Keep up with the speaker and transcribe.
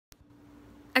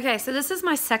Okay, so this is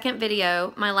my second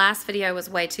video. My last video was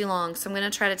way too long, so I'm going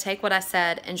to try to take what I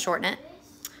said and shorten it.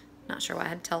 Not sure why I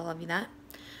had to tell all of you that.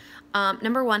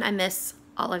 Number one, I miss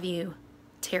all of you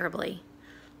terribly.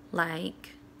 Like,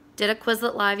 did a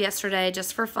Quizlet Live yesterday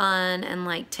just for fun, and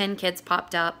like 10 kids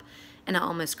popped up, and I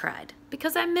almost cried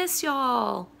because I miss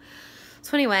y'all.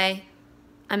 So anyway,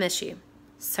 I miss you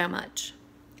so much.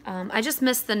 I just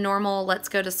miss the normal, let's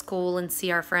go to school and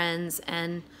see our friends,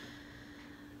 and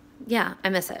yeah, I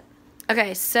miss it.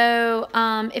 Okay, so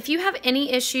if you have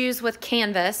any issues with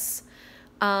Canvas,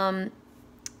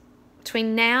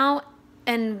 between now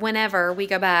and whenever we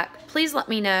go back, please let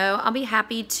me know. I'll be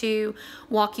happy to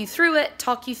walk you through it,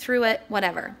 talk you through it,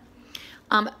 whatever.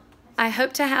 I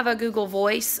hope to have a Google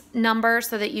Voice number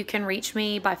so that you can reach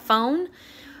me by phone.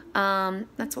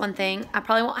 That's one thing. I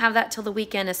probably won't have that till the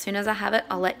weekend. As soon as I have it,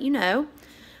 I'll let you know.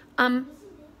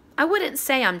 I wouldn't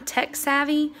say I'm tech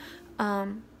savvy,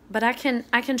 but I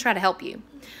can try to help you.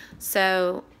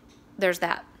 So there's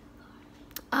that.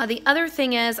 The other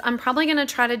thing is I'm probably going to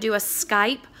try to do a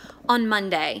Skype on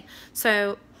Monday.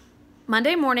 So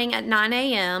Monday morning at 9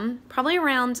 a.m., probably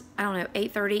around, I don't know,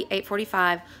 8:30,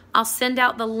 8:45, I'll send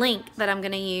out the link that I'm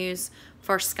going to use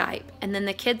for Skype. And then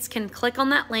the kids can click on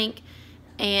that link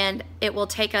and it will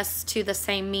take us to the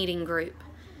same meeting group.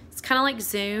 It's kind of like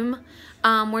Zoom.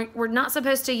 We're not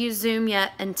supposed to use Zoom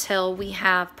yet until we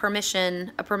have a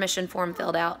permission form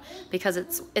filled out, because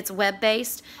it's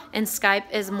web-based and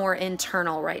Skype is more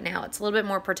internal right now. It's a little bit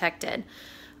more protected.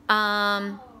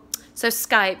 So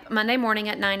Skype, Monday morning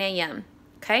at 9 a.m.,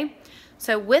 okay?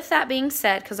 So with that being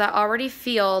said, because I already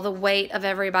feel the weight of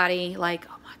everybody like,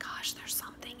 oh my gosh, there's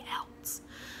something else.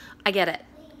 I get it.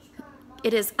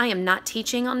 I am not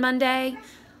teaching on Monday.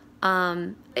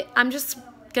 I'm just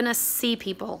gonna see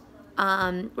people.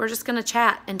 We're just gonna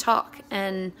chat and talk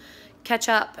and catch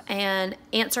up and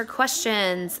answer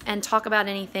questions and talk about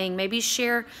anything. Maybe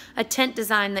share a tent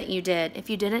design that you did. If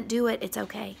you didn't do it, it's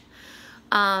okay.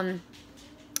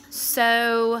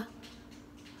 So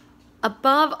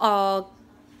above all,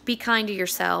 be kind to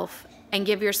yourself and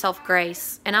give yourself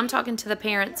grace. And I'm talking to the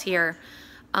parents here.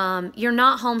 You're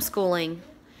not homeschooling,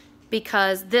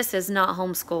 because this is not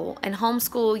homeschool. And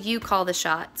homeschool, you call the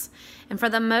shots. And for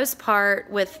the most part,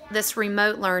 with this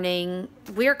remote learning,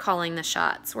 we're calling the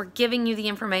shots. We're giving you the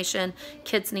information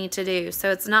kids need to do. So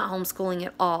it's not homeschooling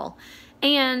at all.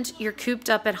 And you're cooped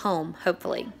up at home,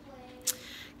 hopefully,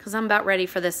 because I'm about ready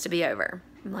for this to be over.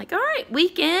 I'm like, all right,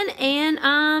 weekend, and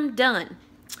I'm done.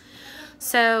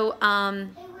 So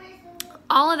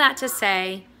all of that to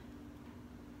say,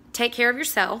 take care of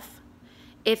yourself.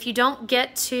 If you don't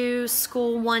get to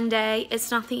school one day, it's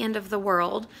not the end of the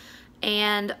world.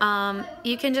 And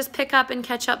you can just pick up and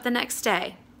catch up the next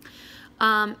day.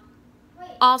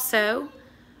 Also,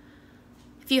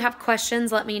 if you have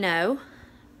questions, let me know.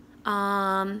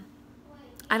 I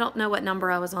don't know what number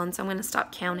I was on, so I'm going to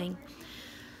stop counting.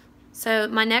 So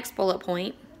my next bullet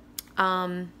point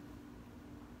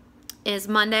is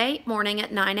Monday morning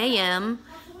at 9 a.m.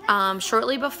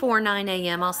 Shortly before 9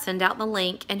 a.m., I'll send out the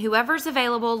link, and whoever's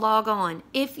available, log on.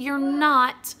 If you're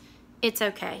not, it's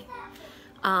okay.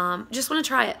 Just want to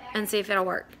try it and see if it'll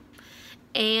work.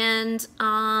 And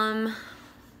I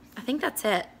think that's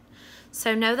it.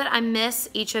 So know that I miss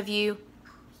each of you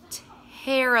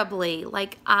terribly.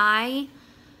 Like, I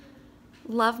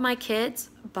love my kids,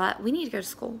 but we need to go to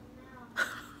school.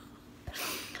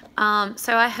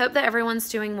 So I hope that everyone's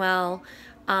doing well.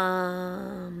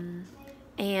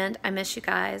 And I miss you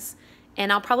guys.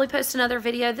 And I'll probably post another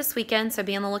video this weekend, so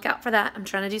be on the lookout for that. I'm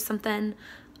trying to do something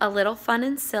a little fun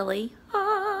and silly.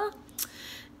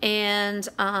 And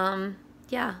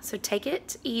yeah, so take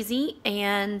it easy,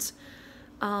 and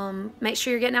make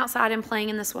sure you're getting outside and playing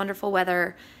in this wonderful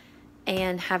weather,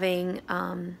 and having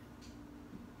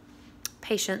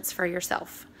patience for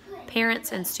yourself,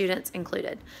 parents and students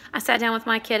included. I sat down with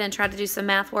my kid and tried to do some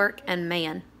math work, and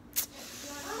man,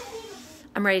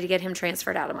 I'm ready to get him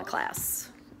transferred out of my class.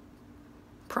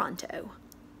 Pronto.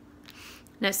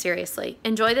 No, seriously.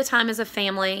 Enjoy the time as a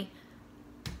family.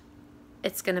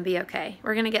 It's going to be okay.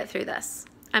 We're going to get through this.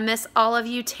 I miss all of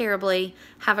you terribly.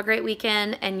 Have a great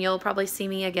weekend, and you'll probably see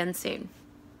me again soon.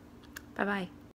 Bye-bye.